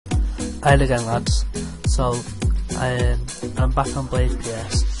Hi again, lads. So I'm back on Blade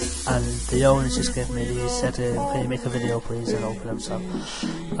PS, and the owners just gave me these. Said, "Can you make a video, please?" and open them. So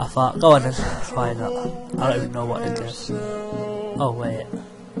I thought, go on then. Why not? I don't even know what it is. Oh wait.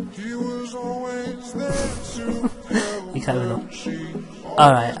 You can't even know.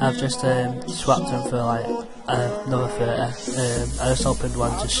 Alright, I've just swapped them for like another 30. I just opened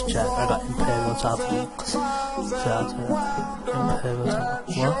one just to check. I got Imperial Tavern. Imperial Tavern.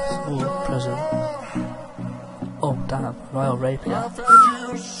 What? Ooh, present. Oh damn, Royal Rapier.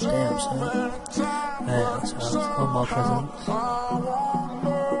 Damn, son. Let's have one more presents.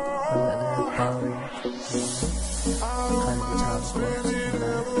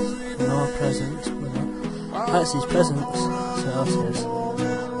 No presents. That's these presents. So else is.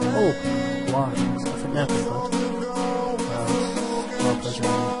 Oh, wines. I think they're pretty good. More presents.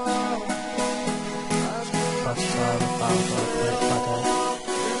 Pasta, Balba, Great Paddock.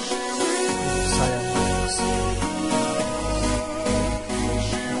 Cyan Wings.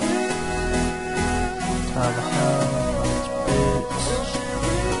 Tavahel, Orange Boots.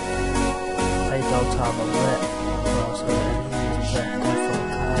 Play-Doh Tava Lit. Also,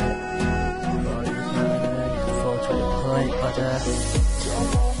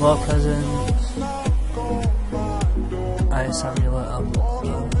 more presents. Ice amulet. I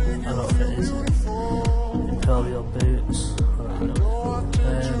don't know if it is. Imperial boots.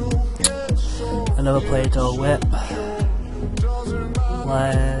 Another Play-Doh whip.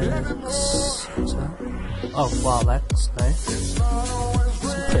 Legs. What's that? Oh, wow, legs. Nice.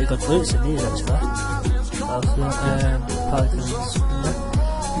 Some pretty good boots in these actually. Pelicans.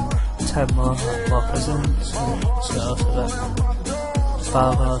 10 more presents. So else is it?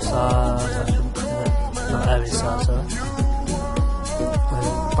 Barbarossa, not every star, sorry.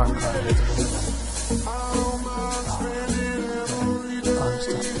 Bank card, isn't it?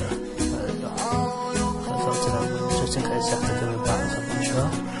 Stuff there. There we go. That's up to them, just in case you have to do it back, I'm not sure.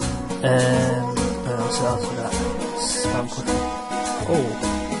 What else is that? Spam cookie. Oh!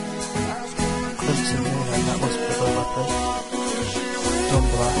 Crimson Moon, that must be good weapon.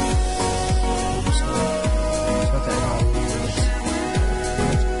 Dumbler.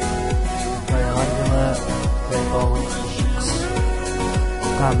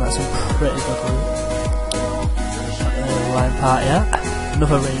 Damn, that's some pretty good loot. Line Party, yeah.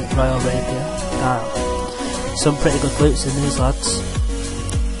 Another Royal Rapier. Damn. Some pretty good loots in these, lads.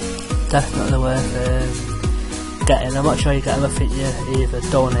 Definitely worth getting. I'm not sure you get them. I think you either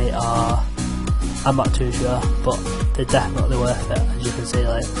donate or I'm not too sure, but they're definitely worth it. As you can see,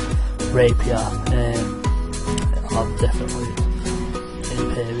 like Rapier, on different loot,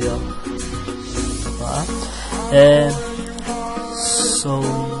 Imperial, stuff like that. So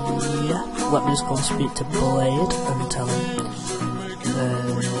yeah, let me just go and speak to Blade and tell him.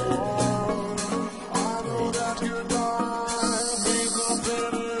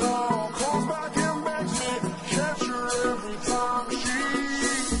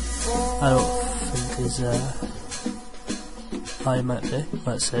 I don't think he's oh, he might be.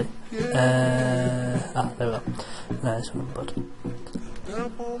 Let's see. There we go. Nice one, bud.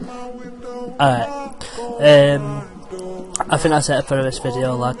 Alright. I think that's it for this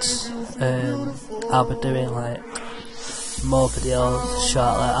video, lads. I'll be doing like more videos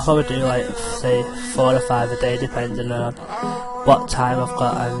shortly. I'll probably do like say 4 or 5 a day, depending on what time I've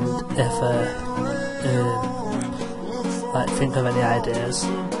got and if like think of any ideas.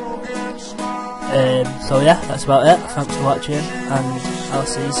 So yeah, that's about it. Thanks for watching, and I'll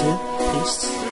see you soon. Peace.